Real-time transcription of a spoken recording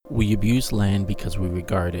We abuse land because we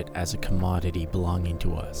regard it as a commodity belonging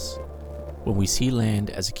to us. When we see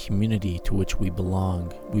land as a community to which we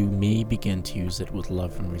belong, we may begin to use it with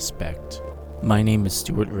love and respect. My name is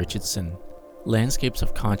Stuart Richardson. Landscapes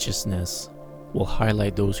of Consciousness will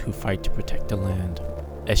highlight those who fight to protect the land,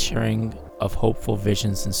 a sharing of hopeful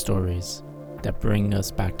visions and stories that bring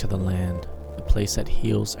us back to the land, a place that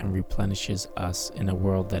heals and replenishes us in a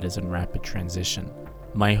world that is in rapid transition.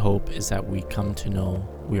 My hope is that we come to know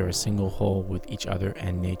we are a single whole with each other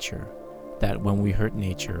and nature, that when we hurt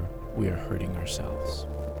nature, we are hurting ourselves.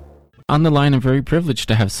 On the line, I'm very privileged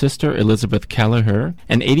to have Sister Elizabeth Kelleher,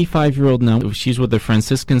 an 85-year-old nun. She's with the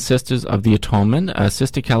Franciscan Sisters of the Atonement.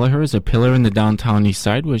 Sister Kelleher is a pillar in the downtown east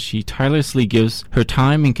side where she tirelessly gives her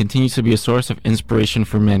time and continues to be a source of inspiration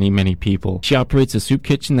for many, many people. She operates a soup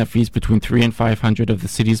kitchen that feeds between 300 and 500 of the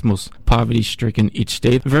city's most poverty-stricken each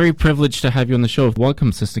day. Very privileged to have you on the show.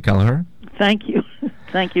 Welcome, Sister Kelleher. Thank you.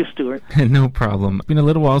 Thank you, Stuart. No problem. It's been a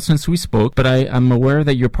little while since we spoke, but I'm aware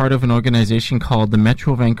that you're part of an organization called the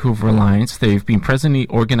Metro Vancouver Alliance. They've been presently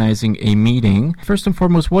organizing a meeting. First and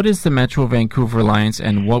foremost, what is the Metro Vancouver Alliance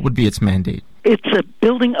and what would be its mandate? It's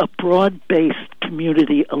building a broad-based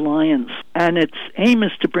community alliance, and its aim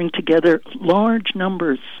is to bring together large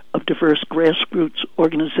numbers of diverse grassroots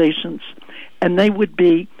organizations, and they would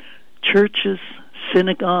be churches,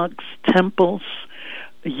 synagogues, temples,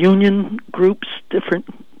 union groups, different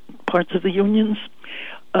parts of the unions,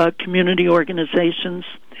 community organizations,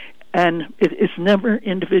 and it is never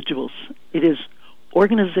individuals. It is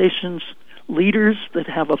organizations, leaders that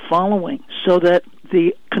have a following, so that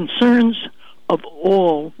the concerns of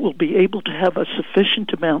all will be able to have a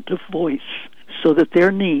sufficient amount of voice so that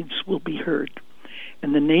their needs will be heard.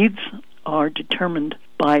 And the needs are determined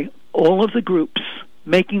by all of the groups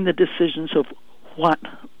making the decisions of what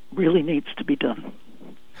really needs to be done.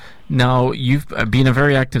 Now, you've been a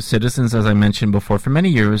very active citizen, as I mentioned before, for many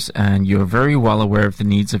years, and you're very well aware of the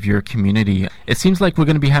needs of your community. It seems like we're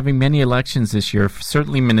going to be having many elections this year,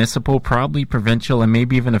 certainly municipal, probably provincial, and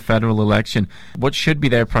maybe even a federal election. What should be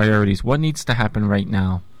their priorities? What needs to happen right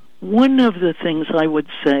now? One of the things I would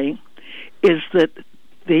say is that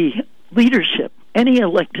the leadership, any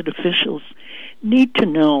elected officials, need to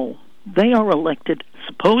know they are elected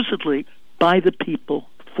supposedly by the people,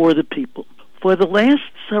 for the people. For the last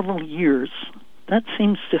several years, that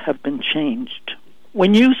seems to have been changed.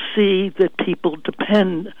 When you see that people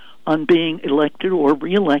depend on being elected or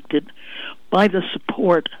reelected by the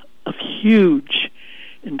support of huge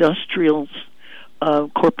industrials,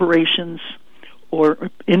 corporations,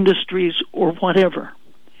 or industries, or whatever,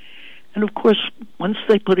 and of course, once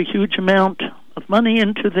they put a huge amount of money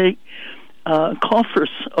into the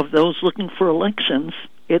coffers of those looking for elections,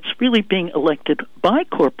 it's really being elected by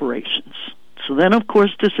corporations. So then, of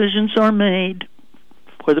course, decisions are made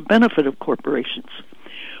for the benefit of corporations.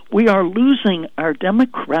 We are losing our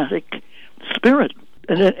democratic spirit.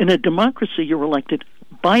 In a democracy, you're elected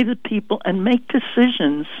by the people and make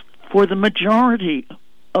decisions for the majority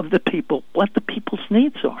of the people, what the people's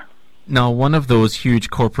needs are. Now, one of those huge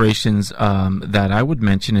corporations that I would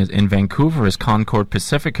mention is in Vancouver is Concord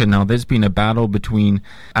Pacifica. Now, there's been a battle between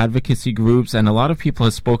advocacy groups, and a lot of people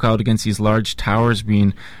have spoke out against these large towers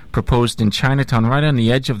being proposed in Chinatown, right on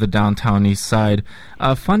the edge of the downtown east side.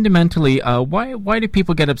 Fundamentally, why do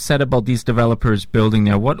people get upset about these developers building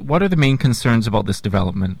there? What are the main concerns about this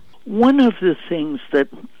development? One of the things that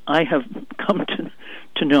I have come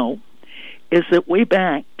to know is that way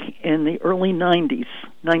back in the early 90s,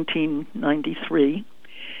 1993,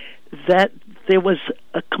 that there was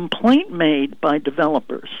a complaint made by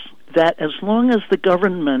developers that as long as the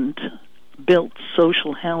government built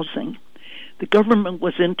social housing, the government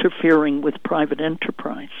was interfering with private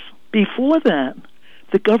enterprise. Before that,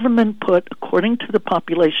 the government put, according to the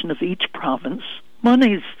population of each province,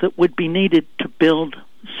 monies that would be needed to build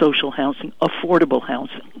social housing, affordable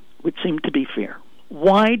housing, which seemed to be fair.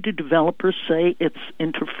 Why do developers say it's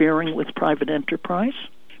interfering with private enterprise?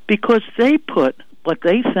 Because they put what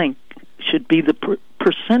they think should be the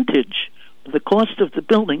percentage of the cost of the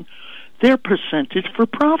building, their percentage for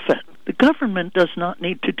profit. The government does not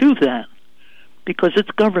need to do that because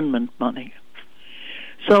it's government money.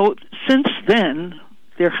 So since then,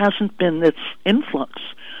 there hasn't been this influx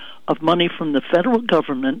of money from the federal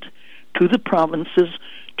government to the provinces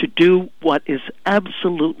to do what is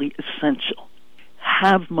absolutely essential.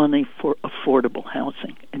 Have money for affordable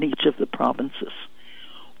housing in each of the provinces.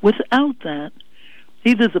 Without that,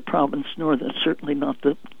 neither the province nor certainly not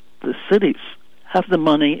the cities have the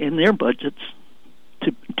money in their budgets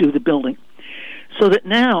to do the building. So that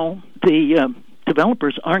now the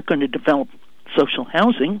developers aren't going to develop social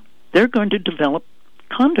housing. They're going to develop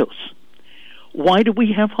condos. Why do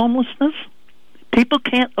we have homelessness? People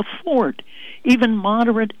can't afford, even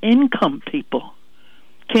moderate income people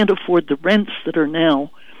can't afford the rents that are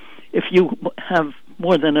now. If you have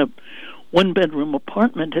more than a one-bedroom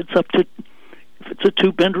apartment, it's up to, if it's a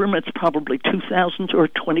two-bedroom, it's probably $2,000 or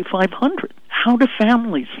 $2,500. How do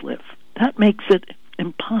families live? That makes it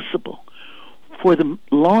impossible for the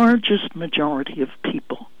largest majority of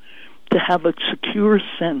people to have a secure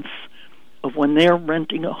sense of when they're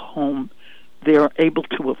renting a home, they are able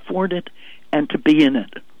to afford it and to be in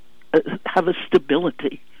it, have a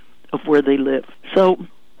stability of where they live. So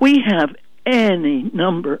we have any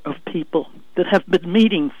number of people that have been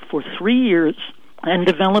meeting for 3 years and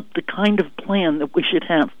developed the kind of plan that we should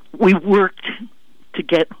have. We worked to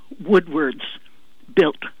get Woodward's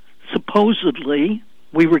built. Supposedly,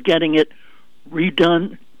 we were getting it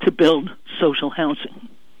redone to build social housing.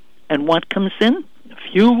 And what comes in?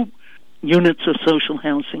 A few units of social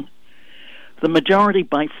housing. The majority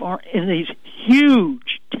by far in these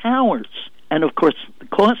huge towers. And of course, the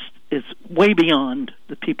cost is way beyond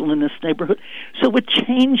the people in this neighborhood. So it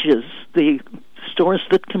changes the stores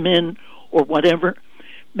that come in or whatever,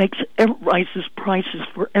 rises prices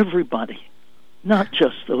for everybody, not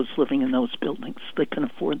just those living in those buildings. They can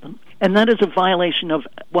afford them. And that is a violation of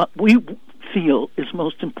what we feel is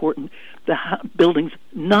most important, the buildings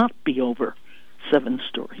not be over 7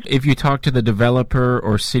 stories. If you talk to the developer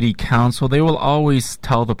or city council, they will always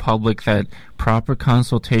tell the public that proper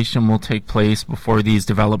consultation will take place before these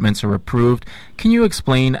developments are approved. Can you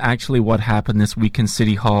explain actually what happened this week in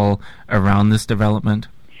City Hall around this development?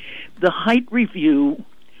 The height review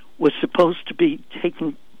was supposed to be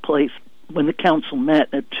taking place when the council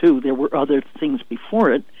met at 2. There were other things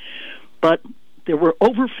before it, but there were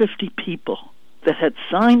over 50 people that had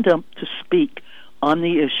signed up to speak on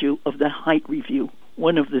the issue of the height review.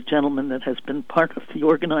 One of the gentlemen that has been part of the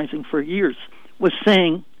organizing for years was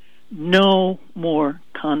saying, no more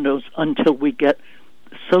condos until we get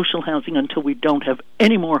social housing, until we don't have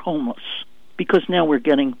any more homeless, because now we're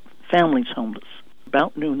getting families homeless.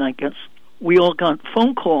 About noon, I guess, we all got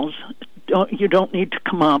phone calls. You don't need to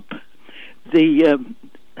come up. The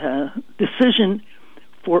decision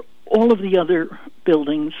for all of the other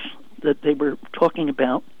buildings that they were talking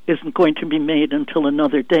about isn't going to be made until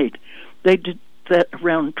another date. They did that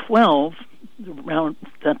around 12, around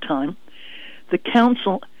that time. The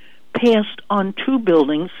council passed on 2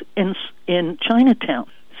 buildings in Chinatown.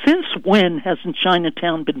 Since when hasn't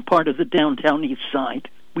Chinatown been part of the downtown east side?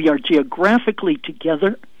 We are geographically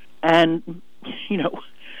together, and,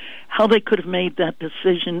 how they could have made that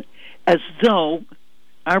decision as though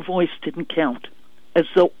our voice didn't count, as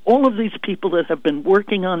though all of these people that have been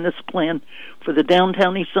working on this plan for the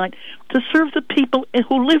downtown east side to serve the people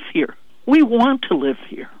who live here. We want to live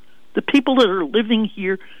here. The people that are living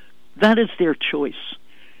here, that is their choice.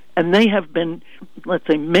 And they have been, let's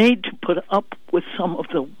say, made to put up with some of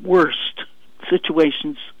the worst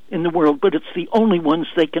situations in the world, but it's the only ones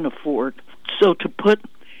they can afford. So to put,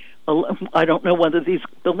 I don't know whether these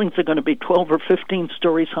buildings are going to be 12 or 15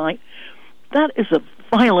 stories high, that is a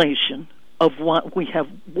violation of what we have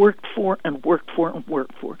worked for and worked for and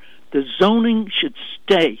worked for. The zoning should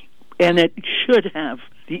stay, and it should have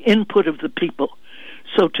the input of the people.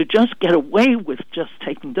 So to just get away with just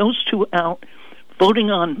taking those 2 out,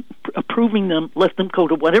 voting on approving them, let them go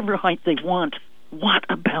to whatever height they want, what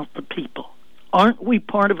about the people? Aren't we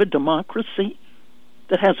part of a democracy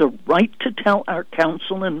that has a right to tell our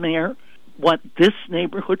council and mayor what this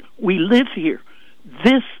neighborhood, we live here,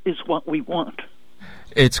 this is what we want?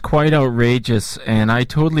 It's quite outrageous, and I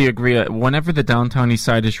totally agree. Whenever the downtown east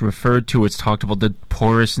side is referred to, it's talked about the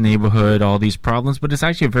poorest neighborhood, all these problems, but it's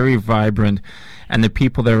actually very vibrant, and the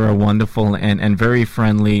people there are wonderful and very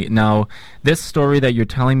friendly. Now, this story that you're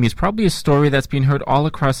telling me is probably a story that's being heard all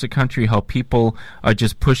across the country, how people are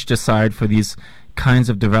just pushed aside for these kinds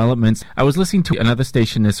of developments. I was listening to another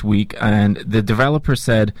station this week, and the developer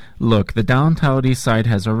said, look, the downtown east side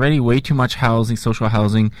has already way too much housing, social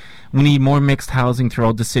housing. We need more mixed housing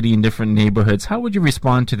throughout the city in different neighborhoods. How would you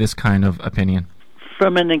respond to this kind of opinion?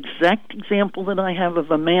 From an exact example that I have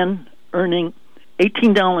of a man earning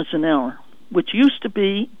 $18 an hour, which used to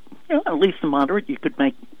be, at least a moderate, you could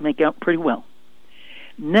make out pretty well.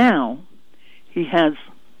 Now, he has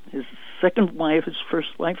his second wife, his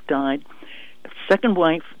first wife died, second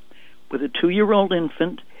wife with a 2-year-old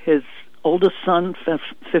infant, his oldest son,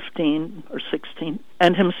 15 or 16,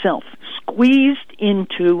 and himself, squeezed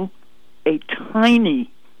into a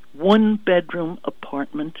tiny 1-bedroom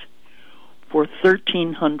apartment for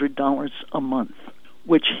 $1,300 a month,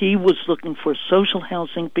 which he was looking for social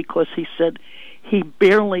housing because he said he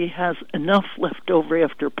barely has enough left over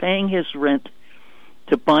after paying his rent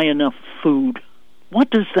to buy enough food. What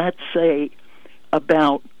does that say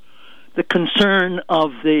about the concern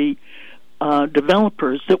of the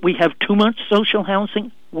developers that we have too much social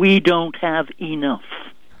housing? We don't have enough.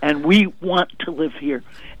 And we want to live here.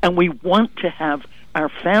 And we want to have our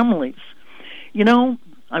families. You know,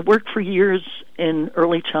 I worked for years in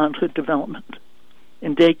early childhood development,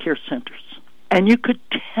 in daycare centers. And you could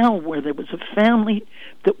tell where there was a family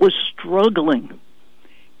that was struggling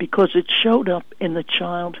because it showed up in the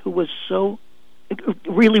child who was so, it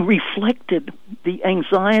really reflected the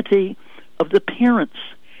anxiety of the parents,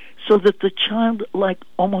 so that the child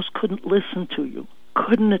almost couldn't listen to you,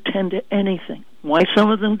 couldn't attend to anything. Why some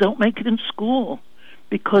of them don't make it in school?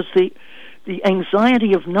 Because the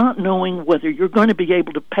anxiety of not knowing whether you're going to be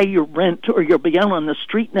able to pay your rent or you'll be out on the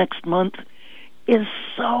street next month is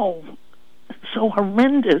so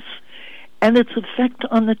horrendous, and its effect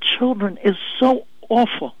on the children is so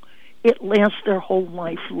awful. It lasts their whole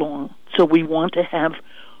life long. So we want to have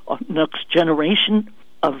a next generation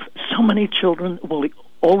of so many children will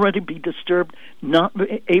already be disturbed, not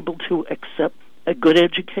able to accept a good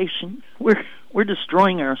education. We're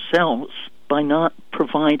destroying ourselves by not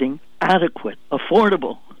providing adequate,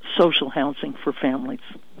 affordable social housing for families.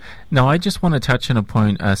 Now, I just want to touch on a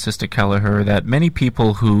point, Sister Kelleher, that many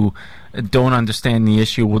people who don't understand the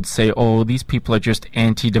issue would say, oh, these people are just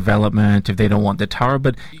anti-development if they don't want the tower.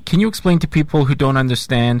 But can you explain to people who don't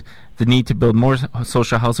understand the need to build more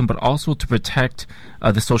social housing, but also to protect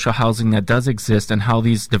the social housing that does exist, and how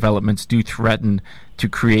these developments do threaten to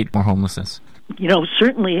create more homelessness? You know,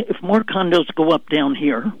 certainly if more condos go up down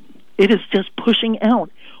here, it is just pushing out.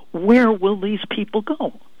 Where will these people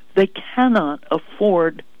go? They cannot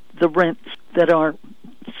afford the rents that are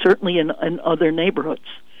certainly in other neighborhoods,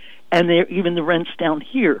 and even the rents down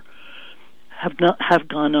here have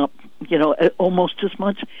gone up, you know, almost as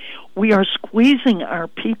much. We are squeezing our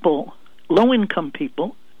people, low-income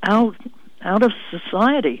people, out of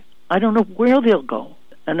society. I don't know where they'll go.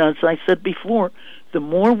 And as I said before, the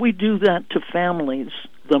more we do that to families,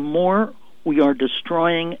 the more we are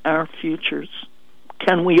destroying our futures.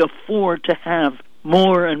 Can we afford to have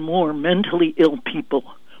more and more mentally ill people,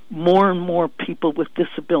 more and more people with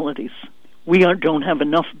disabilities? We don't have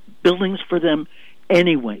enough buildings for them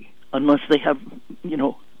anyway, unless they have, you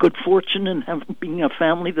know, good fortune and being a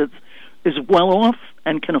family that is well off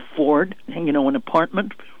and can afford, you know, an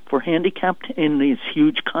apartment for handicapped in these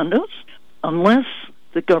huge condos. Unless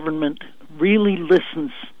the government really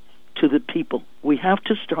listens to the people, we have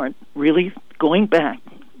to start really going back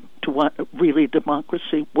to what really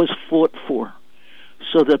democracy was fought for,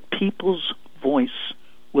 so that people's voice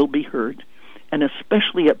will be heard, and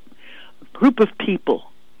especially a group of people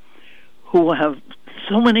who have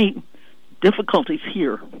so many difficulties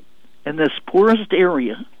here in this poorest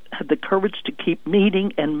area had the courage to keep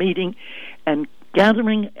meeting and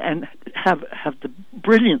gathering and have the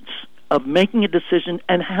brilliance of making a decision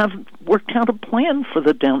and have worked out a plan for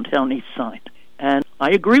the downtown east side. And I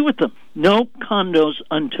agree with them. No condos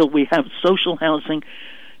until we have social housing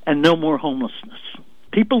and no more homelessness.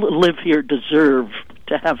 People that live here deserve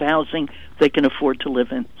to have housing they can afford to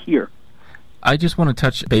live in here. I just want to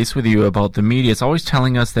touch base with you about the media. It's always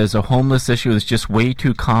telling us there's a homeless issue that's just way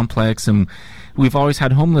too complex, and we've always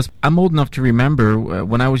had homeless. I'm old enough to remember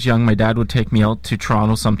when I was young, my dad would take me out to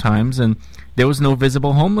Toronto sometimes, and there was no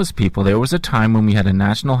visible homeless people. There was a time when we had a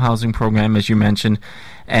national housing program, as you mentioned,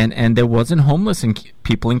 and there wasn't homeless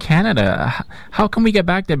people in Canada. How can we get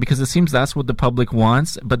back there? Because it seems that's what the public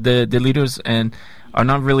wants, but the leaders are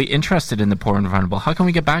not really interested in the poor and vulnerable. How can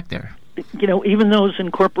we get back there? You know, even those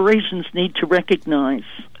in corporations need to recognize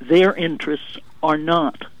their interests are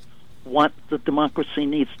not what the democracy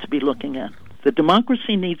needs to be looking at. The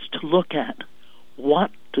democracy needs to look at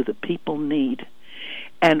what do the people need.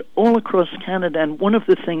 And all across Canada, and one of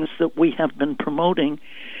the things that we have been promoting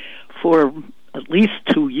for at least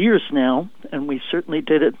 2 years now, and we certainly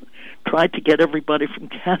did it, tried to get everybody from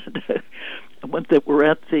Canada that were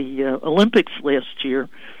at the Olympics last year,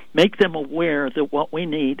 make them aware that what we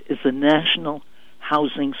need is a national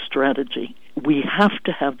housing strategy. We have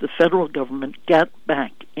to have the federal government get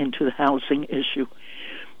back into the housing issue,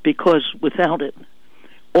 because without it,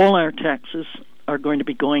 all our taxes are going to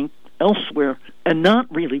be going elsewhere and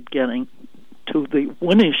not really getting to the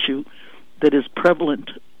one issue that is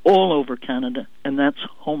prevalent all over Canada, and that's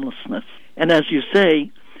homelessness. And as you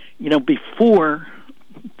say, you know, before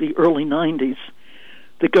the early 90s,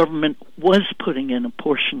 the government was putting in a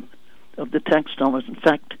portion of the tax dollars. In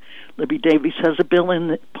fact, Libby Davies has a bill in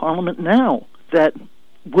the Parliament now that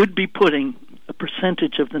would be putting a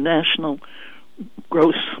percentage of the national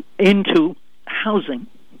gross into housing.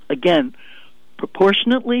 Again,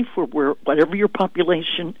 proportionately for whatever your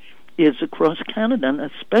population is across Canada, and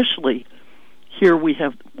especially here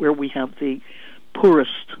where we have the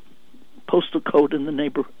poorest postal code in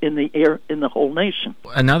the whole nation.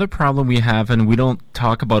 Another problem we have, and we don't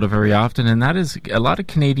talk about it very often, and that is a lot of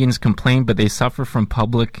Canadians complain, but they suffer from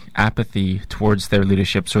public apathy towards their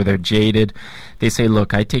leaderships, or they're jaded. They say,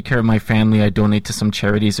 look, I take care of my family, I donate to some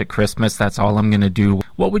charities at Christmas, that's all I'm going to do.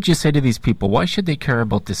 What would you say to these people? Why should they care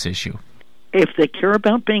about this issue? If they care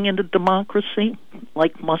about being in a democracy,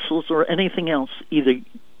 like Muslims or anything else, either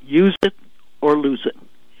use it or lose it.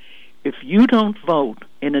 If you don't vote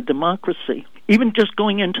in a democracy, even just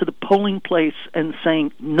going into the polling place and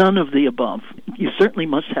saying none of the above, you certainly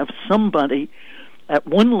must have somebody at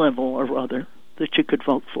one level or other that you could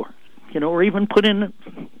vote for, or even put in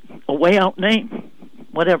a way out name,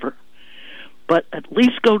 whatever. But at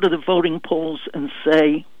least go to the voting polls and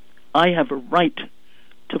say, I have a right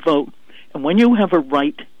to vote. And when you have a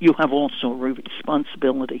right, you have also a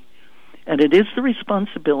responsibility. And it is the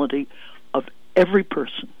responsibility of every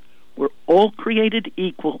person. We're all created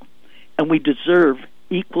equal, and we deserve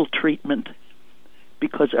equal treatment,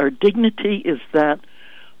 because our dignity is that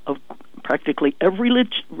of practically every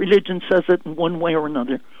religion says it in one way or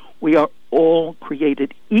another. We are all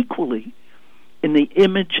created equally in the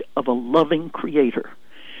image of a loving Creator.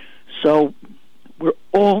 So we're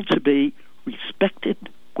all to be respected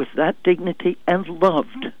with that dignity and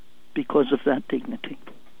loved because of that dignity.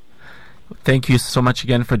 Thank you so much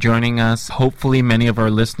again for joining us. Hopefully many of our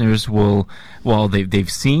listeners they've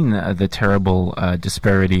seen the terrible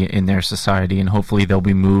disparity in their society, and hopefully they'll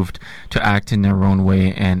be moved to act in their own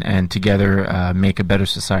way and together make a better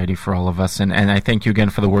society for all of us. And I thank you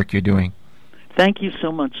again for the work you're doing. Thank you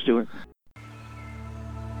so much, Stuart.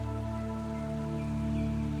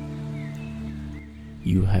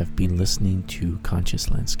 You have been listening to Conscious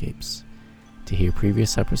Landscapes. To hear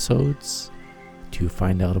previous episodes, to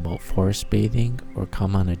find out about forest bathing, or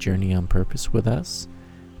come on a journey on purpose with us,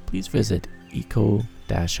 please visit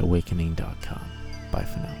eco-awakening.com. Bye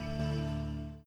for now.